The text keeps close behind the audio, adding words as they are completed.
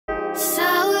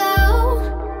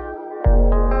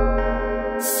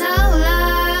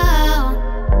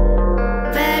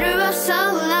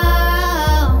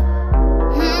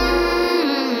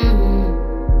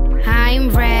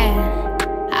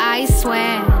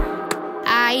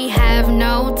I have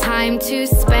no time to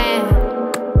spare.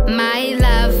 My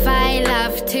love, I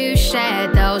love to share,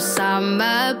 though some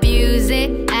abuse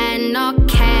it and not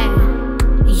care.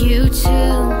 You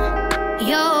too,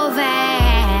 you're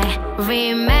there.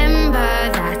 Remember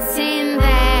that's in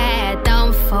there.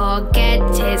 Don't forget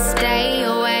to stay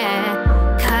aware,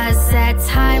 'cause at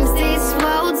times this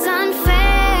world's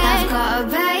unfair. I've got a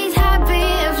bad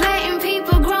habit of letting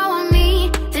people grow on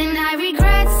me. Then I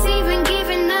regret even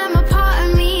giving them a part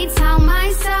of me. Tell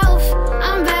myself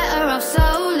I'm better off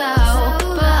solo,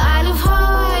 but I love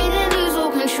hard and lose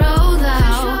all control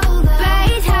though.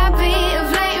 Bad habit of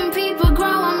letting people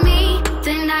grow on me.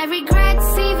 Then I regret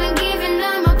even giving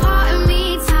them a part of me.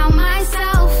 Tell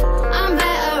myself I'm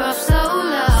better off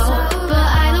solo, but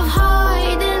I love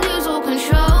hard and lose all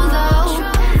control though.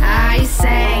 I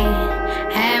say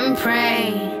and pray,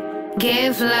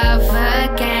 give love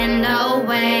again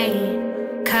away,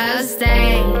 'cause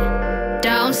they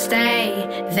don't stay.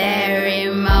 Their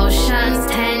emotions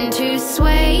tend to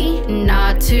sway.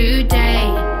 Not today,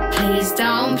 please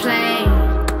don't play.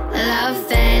 Love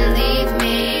then leave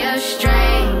me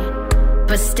astray,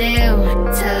 but still,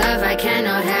 to love I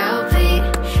cannot help it.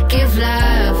 Give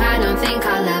love, I don't think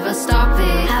I'll ever stop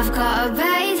it. I've got a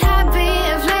bad habit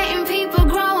of letting people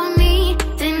grow on me.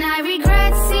 Then I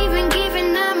regret even giving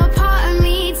them a part of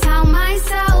me. Tell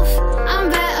myself I'm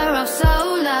better off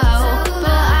solo,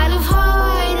 but I love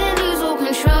hard and lose all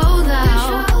control though.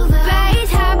 Bad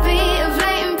habit of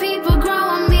letting people grow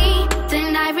on me.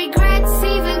 Then I regret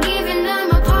even giving them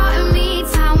a part of me.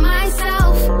 Tell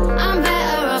myself I'm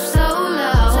better off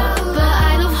solo, but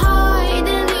I love hard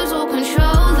and lose all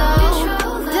control though.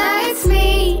 That's me,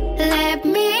 let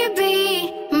me be.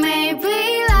 Maybe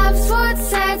love's what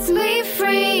sets me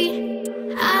free.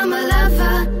 I'm a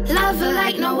lover, lover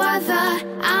like no other.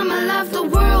 I'ma love the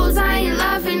world, I ain't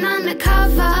loving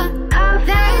undercover.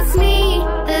 That's me,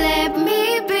 let me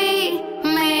be.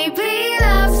 Maybe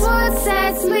love's what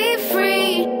sets me free.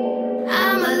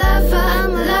 I'm a lover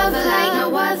like no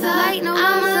other.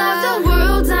 I'ma love the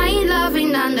world, I ain't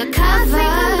loving undercover.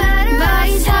 Bad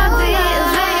habit of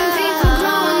letting people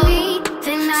grow on me.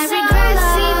 Then I regret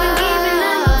even giving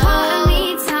them a part of me.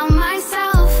 Tell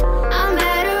myself I'm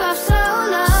better off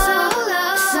solo, solo,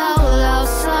 solo,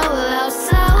 solo,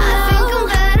 solo. I think I'm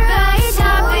better off solo. Bad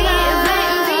habit of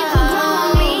letting people grow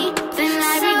on me. Then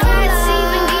I regret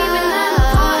even giving them a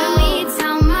part of me.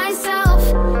 Tell myself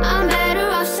I'm better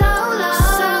off solo,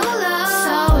 solo,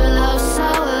 solo,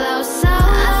 solo,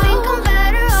 solo. I think I'm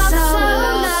better off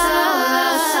solo, solo,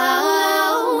 solo,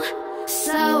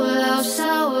 solo,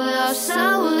 solo,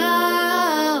 solo.